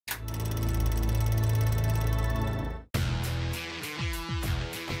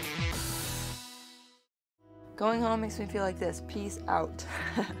Going home makes me feel like this. Peace out.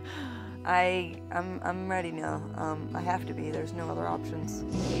 I'm ready now. I have to be. There's no other options.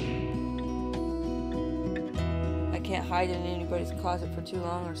 I can't hide in anybody's closet for too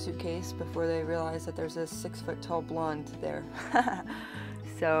long or suitcase before they realize that there's a 6-foot-tall blonde there.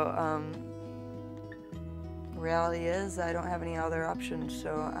 So, reality is I don't have any other options,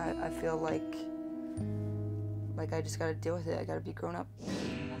 so I feel like I just gotta deal with it. I gotta be grown up.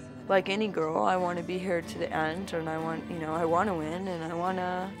 Like any girl, I want to be here to the end, and I want to win, and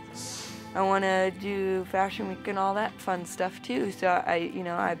I want to do Fashion Week and all that fun stuff too. So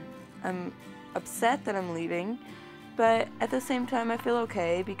I'm upset that I'm leaving, but at the same time I feel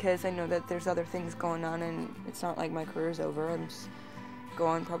okay because I know that there's other things going on, and it's not like my career's over. I'm just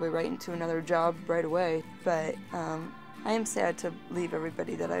going probably right into another job right away. But I am sad to leave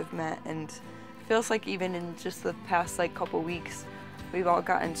everybody that I've met, and it feels like even in just the past couple weeks, we've all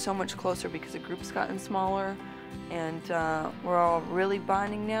gotten so much closer because the group's gotten smaller, and we're all really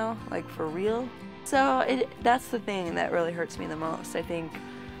bonding now, like for real. So that's the thing that really hurts me the most. I think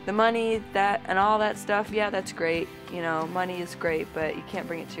the money, and all that stuff, yeah, that's great. Money is great, but you can't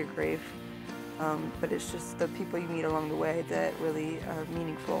bring it to your grave. But it's just the people you meet along the way that really are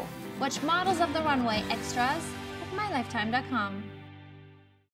meaningful. Watch Models of the Runway extras at mylifetime.com.